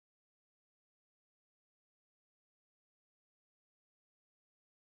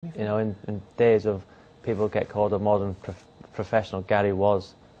You know, in days of people get called a modern professional, Gary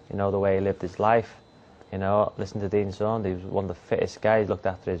was, you know, the way he lived his life. You know, listen to Dean Saunders, he was one of the fittest guys, looked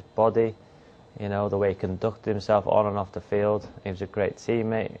after his body, you know, the way he conducted himself on and off the field. He was a great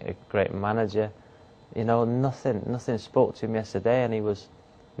teammate, a great manager. You know, nothing spoke to him yesterday, and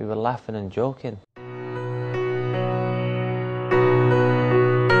we were laughing and joking.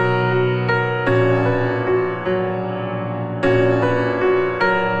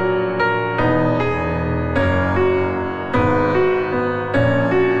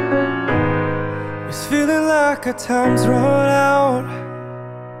 It's feeling like our time's run out,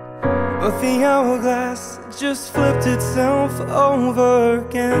 but the hourglass just flipped itself over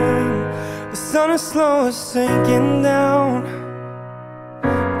again. The sun is slowly sinking down,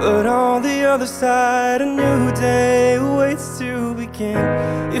 but on the other side a new day waits to begin.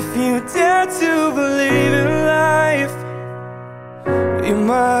 If you dare to believe in life, you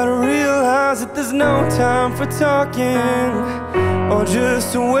might realize that there's no time for talking, or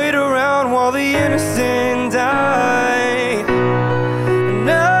just to wait around while the innocent die.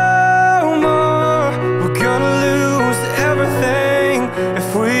 No more, we're gonna lose everything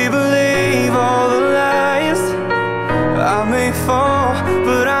if we believe all the lies. I may fall,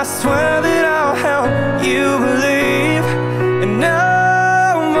 but I swear that I'll help you believe. And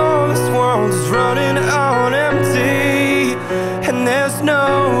no more, this world is running on empty, and there's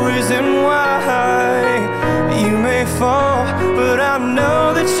no reason why you may fall, but I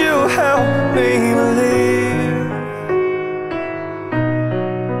know that you'll help me believe.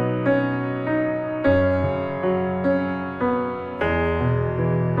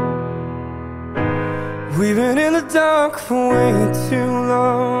 We've been in the dark for way too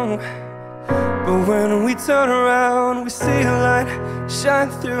long, but when we turn around we see a light shine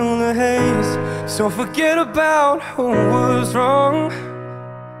through the haze. So forget about who was wrong,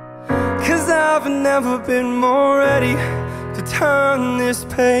 'cause I've never been more ready to turn this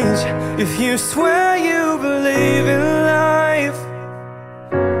page. If you swear you believe in life,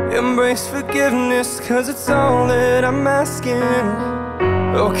 embrace forgiveness, 'cause it's all that I'm asking.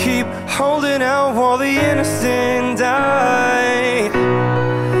 Or keep holding out while the innocent die.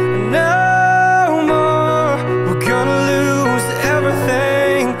 No more, we're gonna lose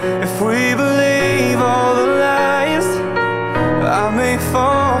everything if we believe all the lies. I may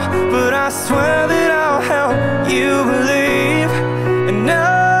fall, but I swear that I'll help you believe. And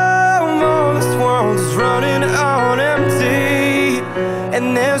no more, this world is running on empty,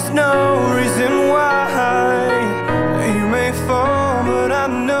 and there's no reason why